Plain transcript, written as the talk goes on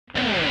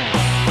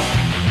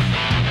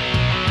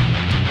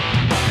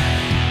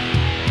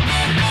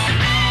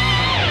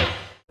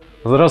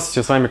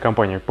Здравствуйте, с вами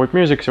компания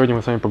Pop-Music. Сегодня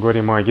мы с вами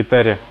поговорим о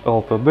гитаре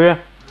LTD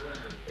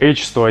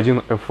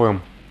H-101FM.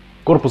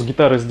 Корпус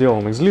гитары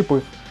сделан из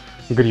липы,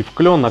 гриф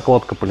клен,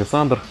 накладка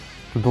палисандр,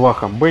 2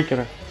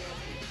 хамбекера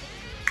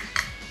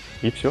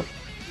и все.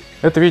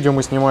 Это видео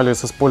мы снимали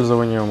с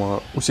использованием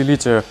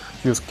усилителя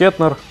Fuse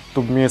Kettner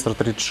Tubemeister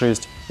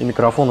 36 и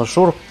микрофона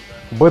Shure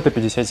Beta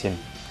 57.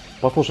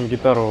 Послушаем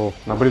гитару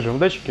на бриджевом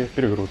датчике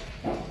перегруз.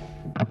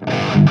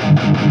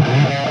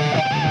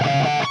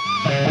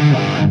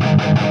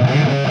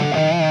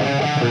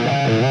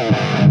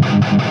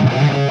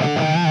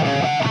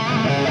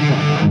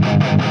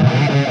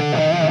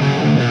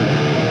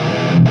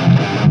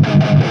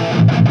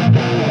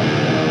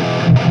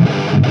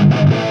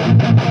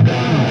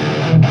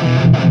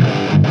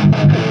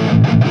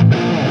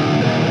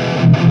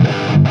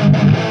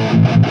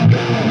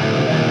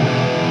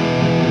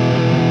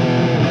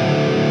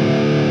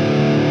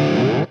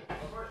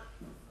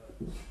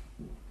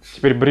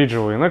 Теперь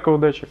бриджевый нековый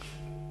датчик.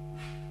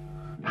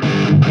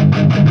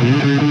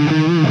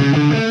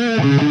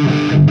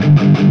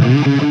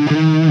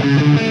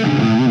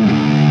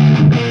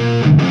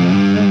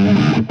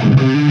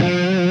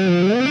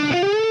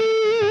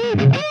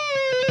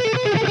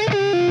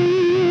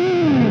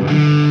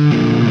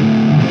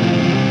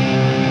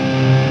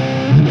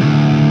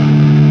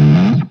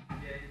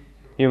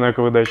 И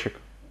нековый датчик.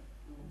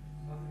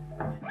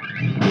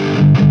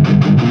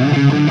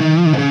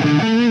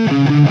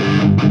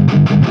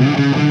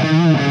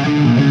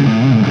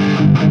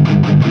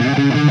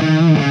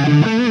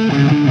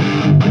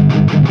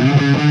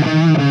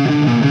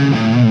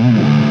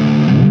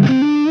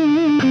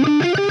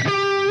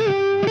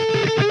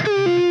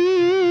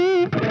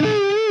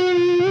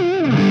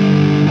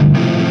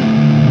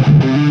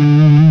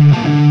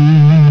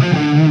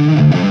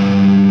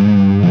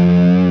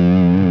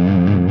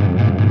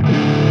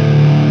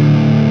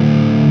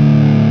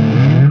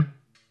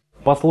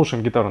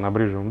 Послушаем гитару на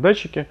бриджевом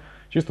датчике,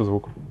 чисто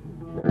звук.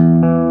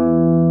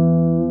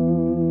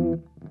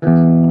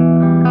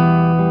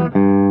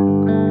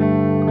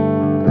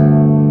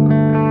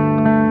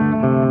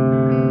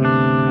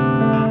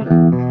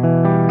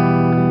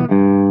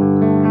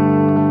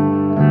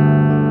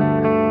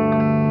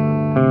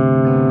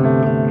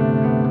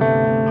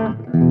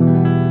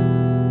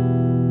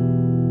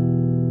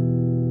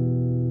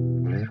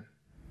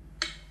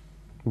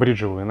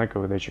 Бриджевый и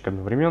нековый датчик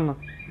одновременно.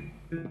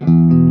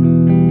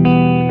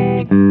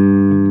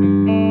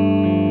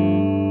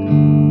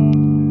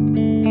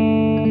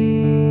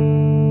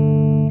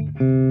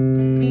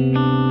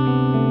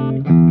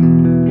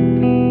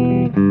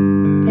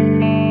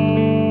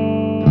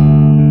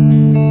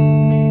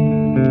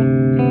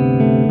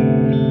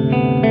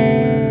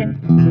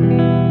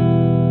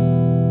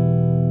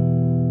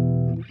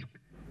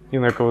 И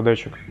нековый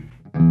датчик.